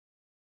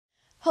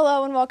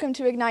Hello and welcome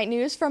to Ignite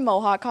News from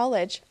Mohawk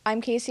College.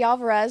 I'm Casey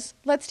Alvarez.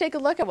 Let's take a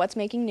look at what's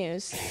making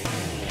news.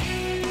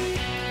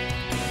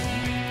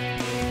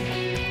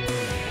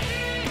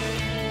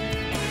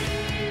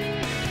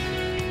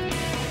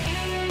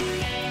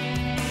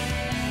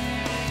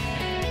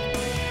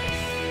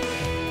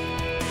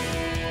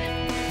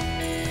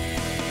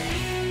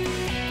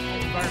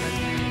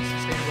 Environmentally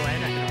sustainable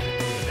and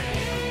economically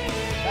sustainable.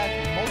 That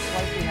will most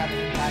likely have an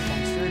impact on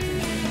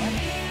surgeries.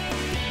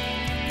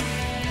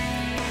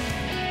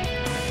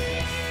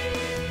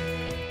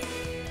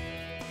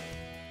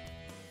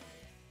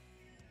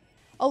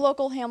 A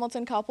local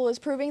Hamilton couple is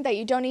proving that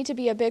you don't need to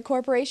be a big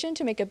corporation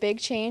to make a big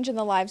change in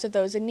the lives of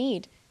those in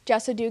need.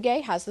 Jessa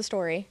Duguay has the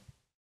story.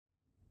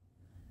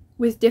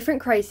 With different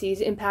crises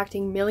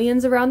impacting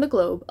millions around the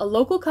globe, a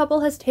local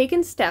couple has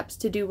taken steps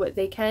to do what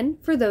they can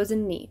for those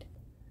in need.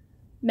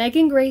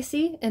 Megan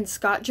Gracie and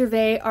Scott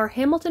Gervais are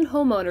Hamilton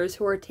homeowners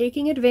who are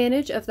taking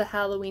advantage of the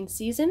Halloween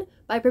season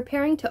by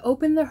preparing to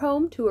open their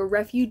home to a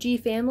refugee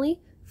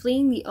family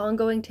fleeing the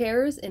ongoing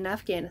terrors in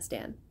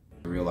Afghanistan.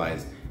 I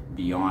realized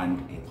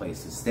beyond a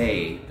place to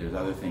stay, there's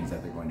other things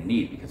that they're going to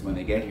need, because when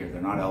they get here, they're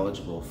not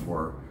eligible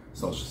for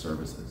social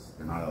services.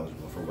 They're not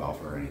eligible for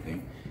welfare or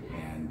anything.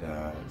 And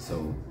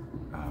so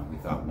we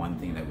thought one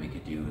thing that we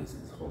could do is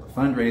hold a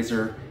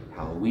fundraiser.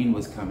 Halloween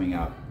was coming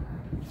up.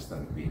 We just thought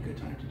it would be a good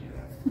time to do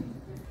that.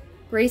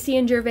 Gracie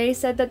and Gervais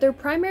said that their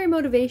primary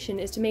motivation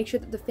is to make sure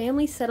that the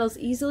family settles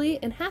easily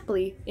and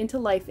happily into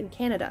life in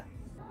Canada.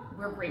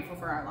 We're grateful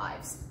for our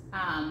lives.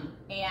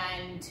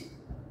 And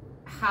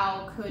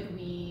how could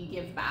we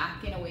give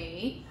back in a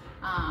way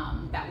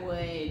that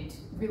would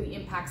really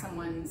impact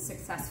someone's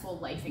successful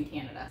life in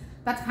Canada?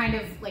 That's kind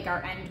of like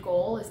our end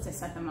goal, is to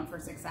set them up for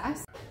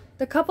success.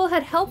 The couple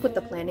had help with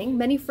the planning.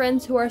 Many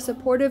friends who are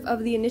supportive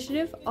of the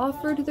initiative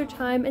offered their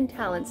time and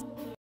talents.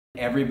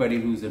 Everybody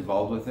who's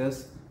involved with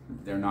this,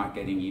 they're not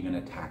getting even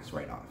a tax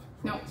write-off.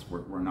 No.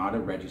 We're not a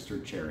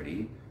registered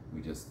charity.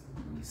 We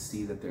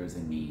see that there's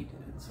a need,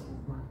 and so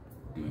we're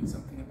doing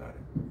something about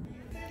it.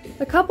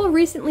 The couple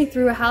recently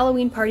threw a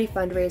Halloween party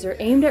fundraiser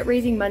aimed at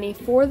raising money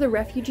for the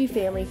refugee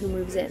family who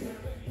moves in.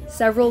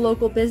 Several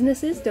local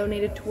businesses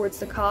donated towards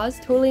the cause,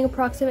 totaling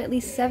approximately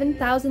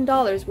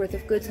 $7,000 worth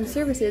of goods and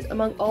services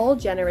among all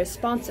generous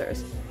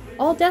sponsors,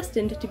 all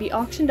destined to be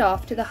auctioned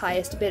off to the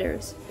highest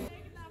bidders.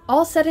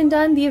 All said and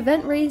done, the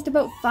event raised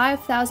about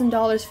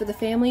 $5,000 for the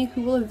family,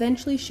 who will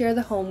eventually share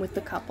the home with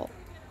the couple.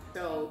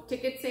 So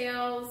ticket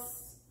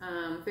sales,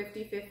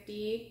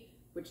 50-50,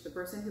 which the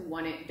person who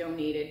won it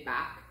donated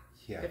back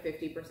to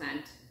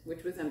 50%,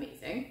 which was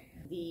amazing.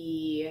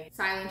 The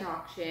silent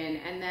auction,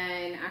 and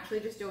then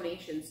actually just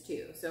donations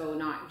too. So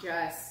not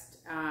just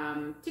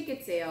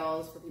ticket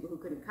sales for people who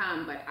couldn't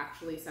come, but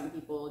actually some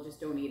people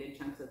just donated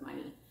chunks of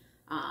money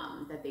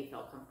that they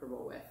felt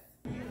comfortable with.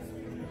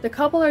 The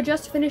couple are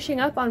just finishing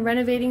up on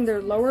renovating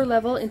their lower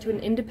level into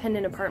an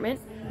independent apartment,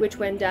 which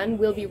when done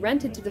will be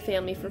rented to the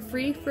family for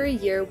free for a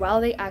year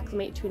while they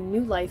acclimate to a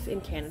new life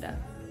in Canada.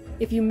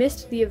 If you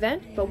missed the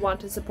event but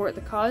want to support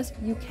the cause,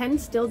 you can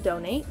still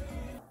donate.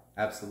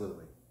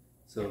 Absolutely.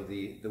 So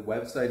the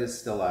website is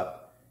still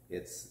up.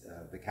 It's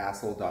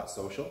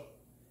thecastle.social,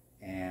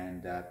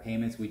 and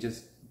payments, we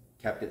just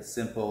kept it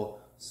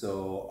simple.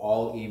 So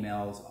all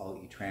emails, all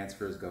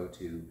e-transfers go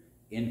to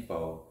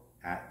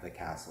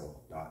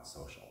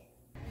info@thecastle.social.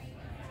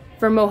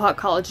 For Mohawk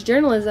College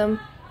Journalism,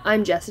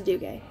 I'm Jessa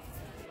Duguay.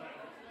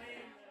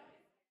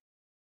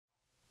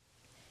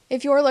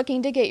 If you're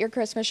looking to get your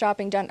Christmas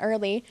shopping done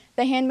early,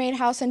 the Handmade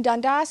House in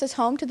Dundas is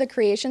home to the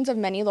creations of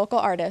many local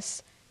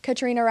artists.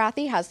 Katrina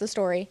Rathie has the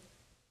story.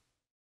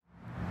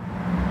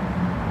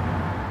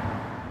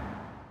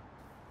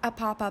 A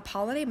pop-up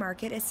holiday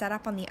market is set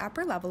up on the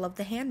upper level of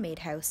the Handmade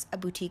House, a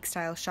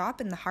boutique-style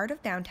shop in the heart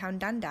of downtown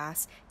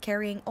Dundas,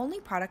 carrying only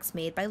products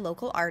made by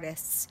local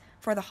artists.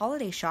 For the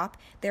holiday shop,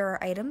 there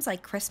are items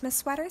like Christmas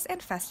sweaters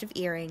and festive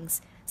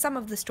earrings. Some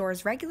of the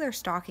store's regular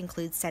stock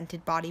includes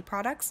scented body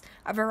products,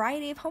 a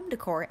variety of home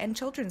decor, and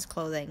children's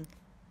clothing.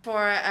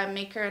 For a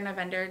maker and a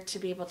vendor to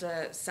be able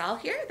to sell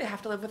here, they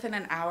have to live within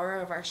an hour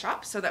of our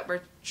shop, so that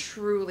we're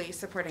truly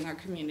supporting our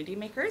community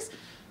makers,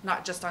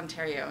 not just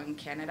Ontario and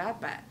Canada,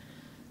 but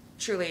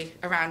truly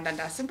around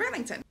Dundas and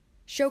Burlington.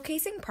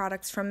 Showcasing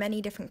products from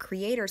many different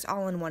creators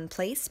all in one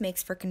place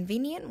makes for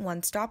convenient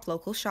one-stop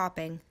local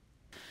shopping.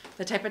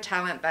 The type of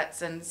talent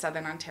that's in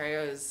Southern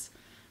Ontario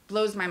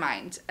blows my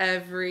mind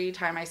every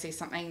time I see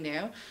something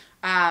new.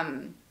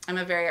 I'm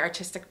a very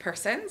artistic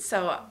person,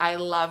 so I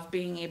love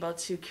being able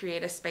to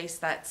create a space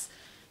that's,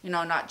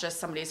 not just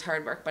somebody's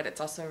hard work, but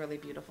it's also a really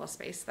beautiful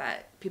space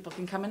that people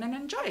can come in and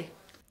enjoy.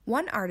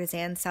 One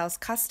artisan sells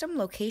custom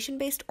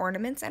location-based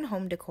ornaments and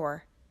home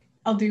decor.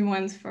 I'll do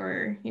ones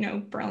for,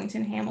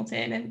 Burlington,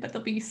 Hamilton, but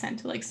they'll be sent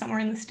to like somewhere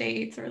in the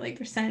States, or like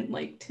they're sent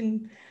like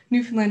to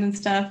Newfoundland and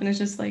stuff. And it's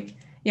just like,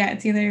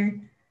 it's either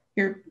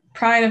your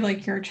pride of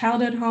like your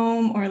childhood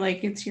home, or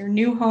like it's your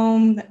new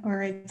home,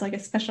 or it's like a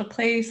special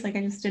place. Like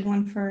I just did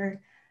one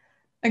for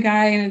a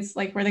guy, and it's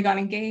like where they got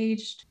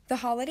engaged. The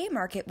holiday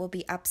market will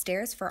be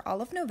upstairs for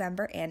all of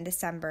November and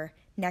December.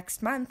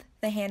 Next month,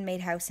 the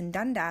Handmade House in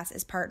Dundas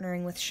is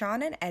partnering with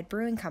Sean and Ed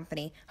Brewing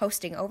Company,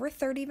 hosting over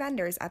 30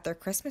 vendors at their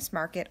Christmas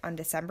market on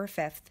December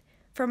 5th.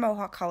 For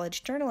Mohawk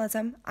College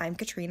Journalism, I'm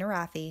Katrina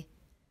Rathi.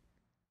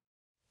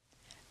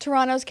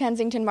 Toronto's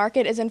Kensington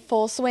Market is in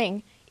full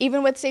swing.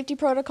 Even with safety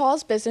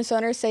protocols, business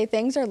owners say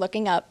things are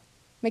looking up.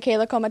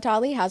 Michaela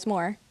Komatali has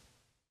more.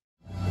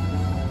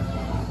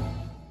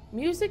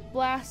 Music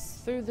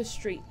blasts through the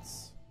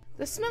streets.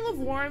 The smell of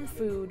warm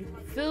food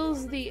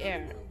fills the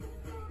air.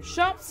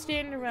 Shops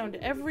stand around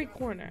every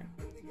corner.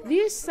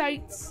 These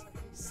sights,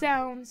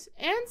 sounds,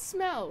 and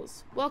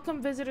smells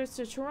welcome visitors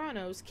to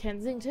Toronto's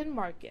Kensington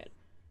Market.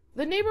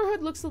 The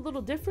neighborhood looks a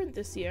little different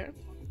this year.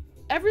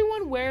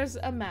 Everyone wears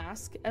a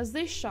mask as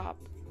they shop,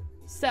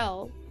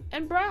 sell,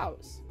 and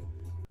browse.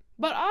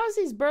 But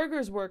Ozzy's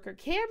Burgers worker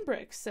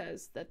Cambrick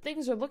says that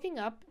things are looking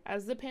up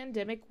as the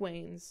pandemic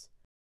wanes.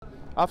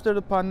 After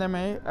the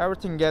pandemic,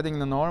 everything getting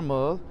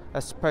normal,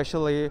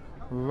 especially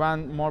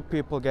when more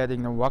people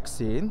getting the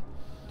vaccine.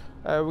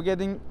 We're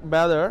getting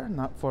better,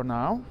 not for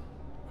now.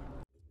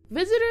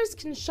 Visitors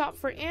can shop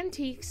for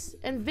antiques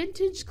and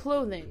vintage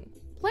clothing.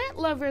 Plant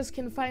lovers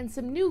can find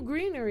some new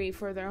greenery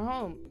for their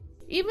home.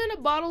 Even a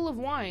bottle of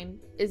wine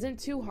isn't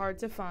too hard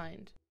to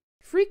find.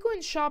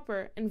 Frequent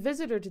shopper and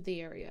visitor to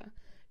the area,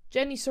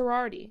 Jenny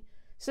Sorardi,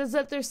 says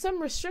that there's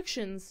some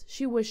restrictions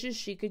she wishes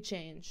she could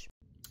change.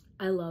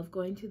 I love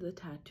going to the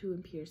tattoo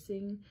and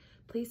piercing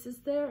places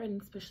there,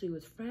 and especially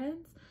with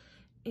friends.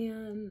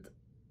 And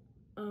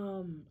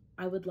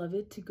I would love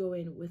it to go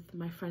in with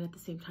my friend at the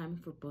same time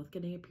if we're both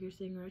getting a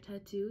piercing or a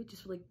tattoo,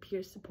 just for like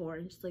peer support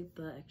and just like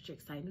the extra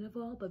excitement of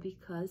all. But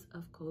because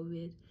of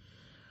COVID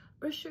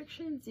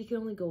restrictions, you can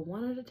only go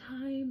one at a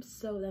time,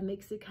 so that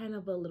makes it kind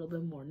of a little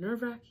bit more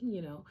nerve-wracking,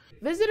 you know.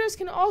 Visitors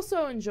can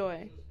also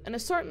enjoy an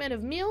assortment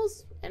of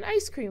meals and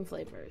ice cream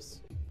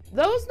flavors.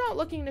 Those not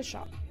looking to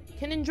shop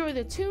can enjoy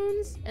the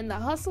tunes and the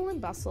hustle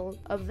and bustle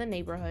of the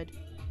neighborhood.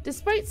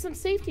 Despite some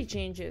safety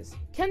changes,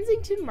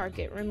 Kensington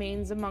Market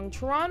remains among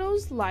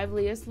Toronto's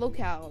liveliest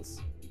locales.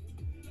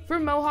 For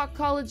Mohawk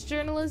College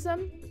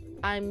Journalism,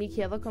 I'm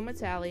Michaela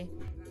Komatali.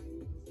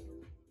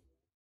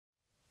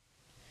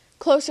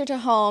 Closer to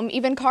home,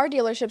 even car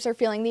dealerships are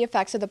feeling the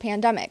effects of the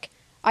pandemic.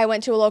 I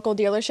went to a local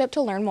dealership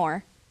to learn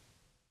more.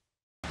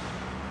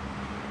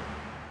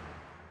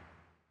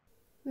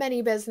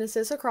 Many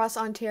businesses across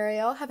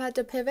Ontario have had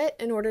to pivot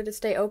in order to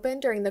stay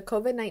open during the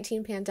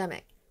COVID-19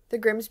 pandemic. The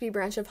Grimsby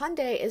branch of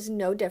Hyundai is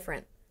no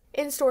different.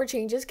 In-store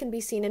changes can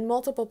be seen in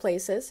multiple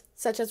places,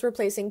 such as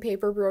replacing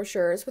paper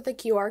brochures with a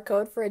QR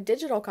code for a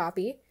digital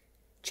copy,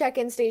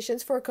 check-in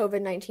stations for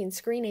COVID-19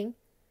 screening,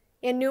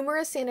 and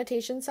numerous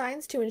sanitation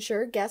signs to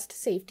ensure guest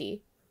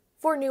safety.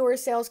 For newer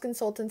sales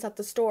consultants at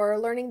the store,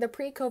 learning the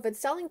pre-COVID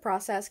selling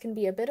process can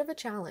be a bit of a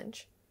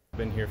challenge. I've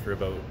been here for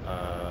about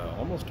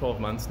almost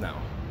 12 months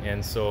now,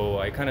 and so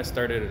I kind of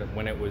started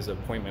when it was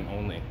appointment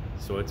only,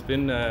 so it's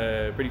been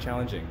pretty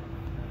challenging.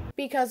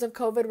 Because of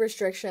COVID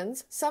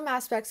restrictions, some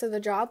aspects of the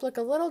job look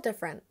a little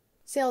different.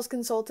 Sales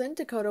consultant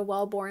Dakota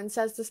Wellborn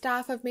says the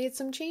staff have made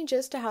some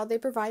changes to how they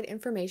provide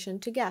information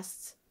to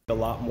guests. A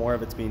lot more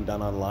of it's being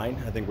done online.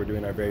 I think we're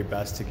doing our very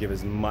best to give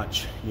as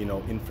much,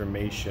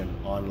 information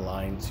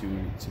online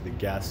to the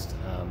guest,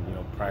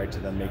 prior to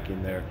them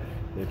making their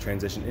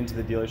transition into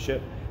the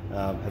dealership.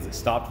 Has it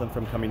stopped them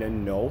from coming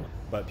in? No,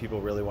 but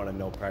people really want to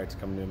know prior to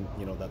coming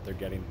in, that they're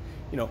getting,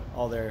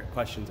 all their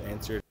questions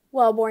answered.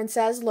 Wellborn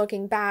says,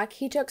 looking back,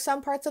 he took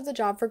some parts of the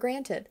job for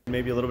granted.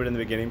 Maybe a little bit in the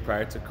beginning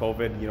prior to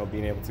COVID,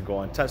 being able to go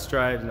on test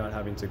drives, not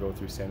having to go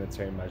through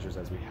sanitary measures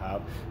as we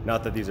have.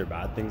 Not that these are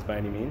bad things by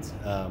any means,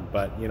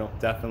 but,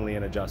 definitely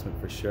an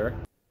adjustment for sure.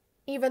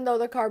 Even though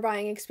the car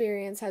buying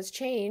experience has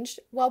changed,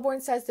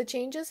 Wellborn says the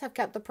changes have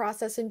kept the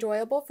process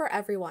enjoyable for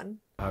everyone.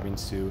 Having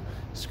to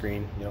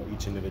screen,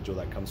 each individual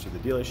that comes through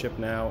the dealership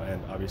now,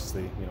 and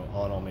obviously,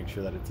 all in all, make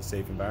sure that it's a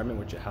safe environment,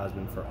 which it has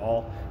been for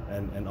all,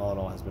 and all in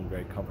all has been a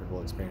very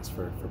comfortable experience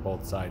for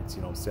both sides,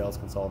 sales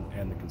consultant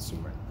and the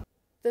consumer.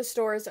 The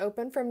store is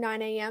open from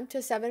 9 a.m.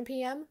 to 7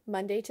 p.m.,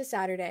 Monday to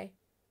Saturday.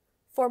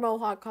 For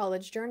Mohawk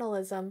College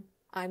Journalism,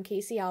 I'm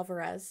Casey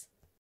Alvarez.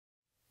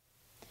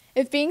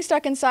 If being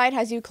stuck inside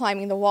has you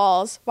climbing the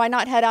walls, why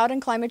not head out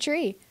and climb a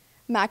tree?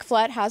 Mac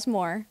Flett has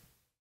more.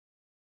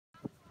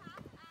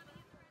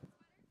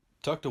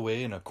 Tucked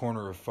away in a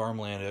corner of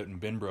farmland out in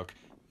Binbrook,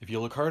 if you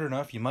look hard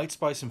enough, you might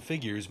spy some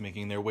figures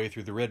making their way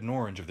through the red and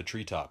orange of the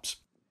treetops.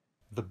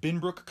 The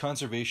Binbrook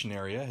Conservation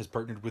Area has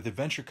partnered with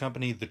adventure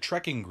company The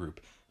Trekking Group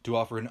to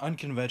offer an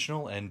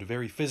unconventional and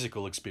very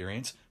physical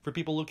experience for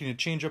people looking to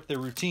change up their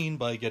routine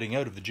by getting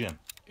out of the gym.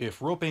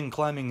 If roping,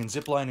 climbing, and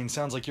ziplining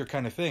sounds like your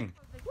kind of thing,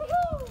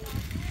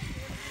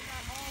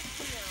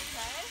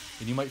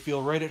 then you might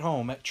feel right at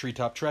home at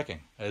Treetop Trekking,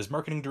 as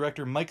Marketing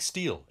Director Mike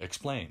Steele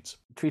explains.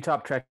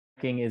 Treetop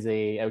Trekking is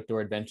an outdoor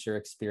adventure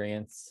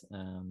experience.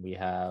 We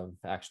have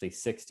actually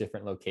 6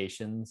 different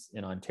locations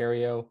in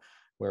Ontario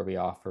where we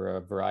offer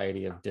a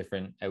variety of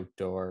different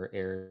outdoor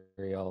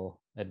aerial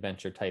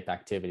adventure type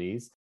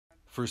activities.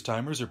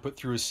 First-timers are put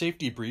through a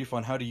safety brief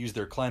on how to use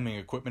their climbing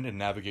equipment and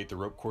navigate the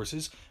rope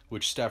courses,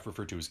 which staff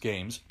refer to as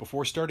games,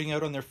 before starting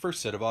out on their first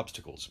set of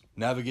obstacles.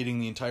 Navigating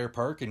the entire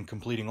park and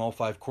completing all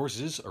 5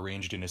 courses,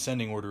 arranged in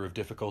ascending order of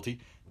difficulty,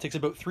 takes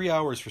about 3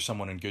 hours for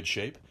someone in good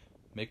shape.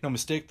 Make no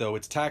mistake though,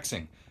 it's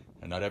taxing,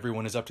 and not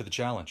everyone is up to the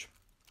challenge.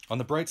 On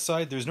the bright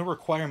side, there's no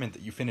requirement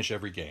that you finish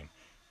every game.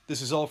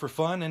 This is all for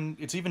fun, and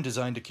it's even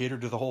designed to cater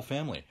to the whole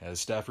family,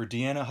 as staffer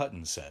Deanna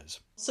Hutton says.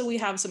 So we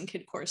have some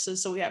kid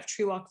courses. So we have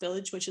Tree Walk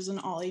Village, which is an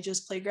all-ages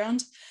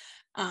playground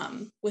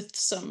with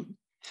some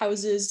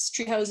houses,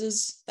 tree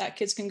houses that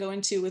kids can go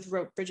into with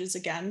rope bridges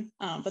again,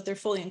 but they're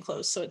fully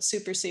enclosed, so it's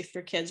super safe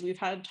for kids. We've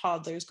had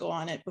toddlers go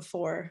on it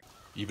before.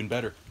 Even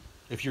better.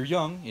 If you're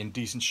young, in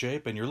decent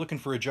shape, and you're looking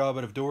for a job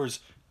out of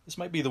doors, this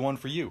might be the one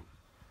for you.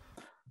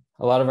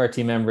 A lot of our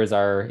team members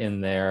are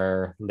in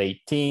their late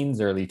teens,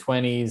 early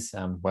 20s,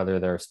 whether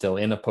they're still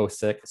in a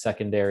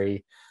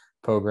post-secondary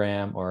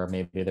program or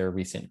maybe they're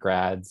recent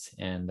grads.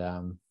 And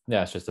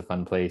yeah, it's just a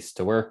fun place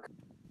to work.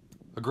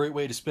 A great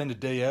way to spend a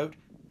day out,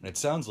 and it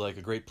sounds like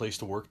a great place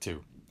to work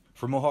too.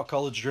 For Mohawk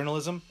College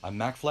Journalism, I'm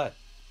Mac Flatt.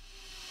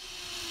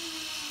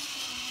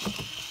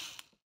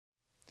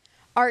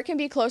 Art can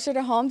be closer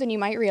to home than you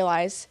might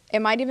realize. It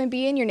might even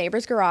be in your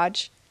neighbor's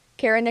garage.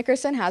 Kara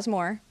Nickerson has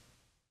more.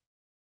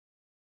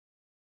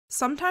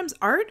 Sometimes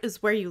art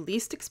is where you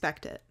least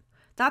expect it.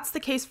 That's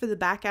the case for the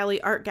Back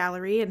Alley Art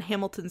Gallery in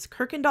Hamilton's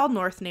Kirkendall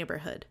North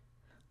neighborhood.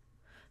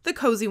 The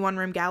cozy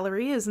one-room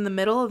gallery is in the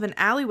middle of an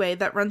alleyway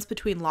that runs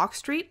between Locke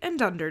Street and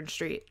Dundurn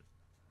Street.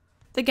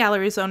 The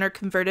gallery's owner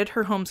converted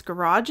her home's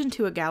garage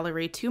into a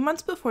gallery 2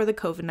 months before the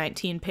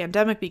COVID-19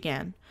 pandemic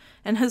began,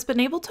 and has been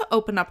able to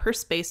open up her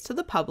space to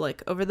the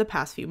public over the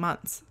past few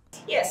months.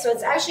 Yeah, so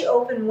it's actually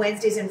open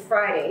Wednesdays and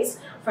Fridays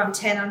from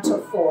 10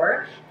 until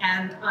 4,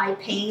 and I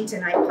paint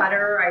and I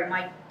putter. I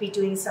might be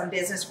doing some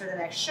business for the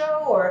next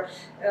show or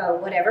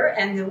whatever,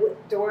 and the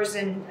doors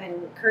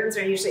and curtains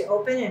are usually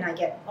open, and I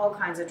get all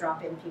kinds of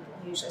drop-in people,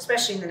 usually,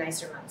 especially in the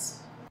nicer months.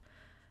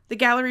 The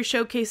gallery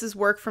showcases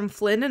work from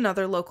Flynn and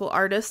other local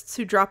artists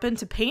who drop in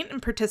to paint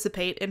and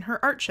participate in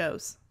her art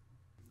shows.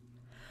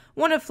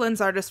 One of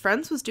Flynn's artist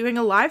friends was doing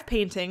a live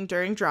painting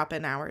during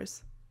drop-in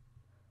hours.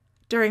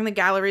 During the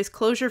gallery's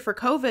closure for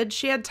COVID,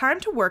 she had time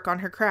to work on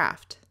her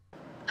craft.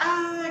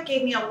 It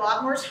gave me a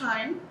lot more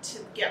time to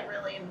get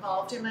really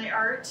involved in my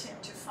art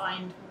and to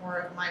find more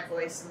of my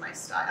voice and my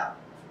style.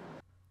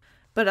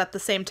 But at the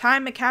same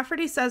time,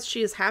 McCafferty says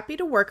she is happy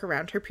to work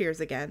around her peers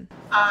again.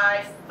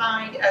 I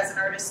find as an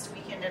artist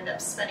we can end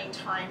up spending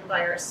time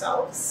by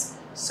ourselves.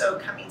 So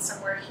coming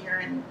somewhere here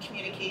and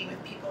communicating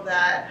with people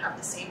that have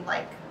the same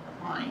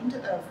mind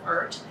of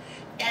art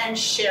and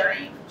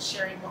sharing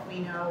what we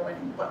know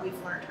and what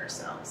we've learned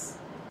ourselves.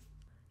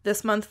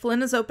 This month,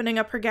 Flynn is opening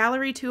up her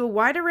gallery to a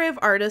wide array of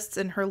artists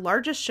in her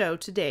largest show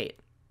to date.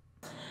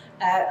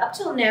 Up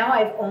till now,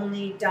 I've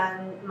only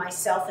done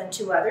myself and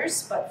 2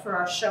 others, but for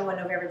our show on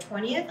November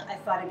 20th, I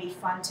thought it'd be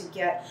fun to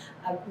get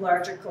a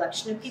larger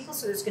collection of people,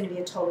 so there's going to be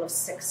a total of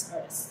 6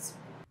 artists.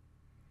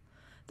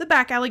 The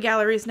Back Alley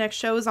Gallery's next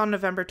show is on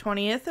November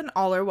 20th, and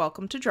all are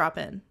welcome to drop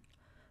in.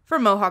 For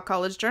Mohawk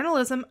College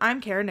Journalism,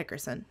 I'm Kara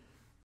Nickerson.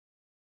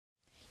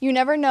 You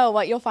never know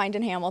what you'll find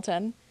in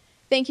Hamilton.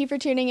 Thank you for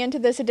tuning in to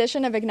this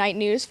edition of Ignite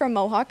News from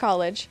Mohawk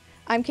College.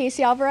 I'm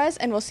Casey Alvarez,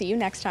 and we'll see you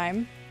next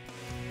time.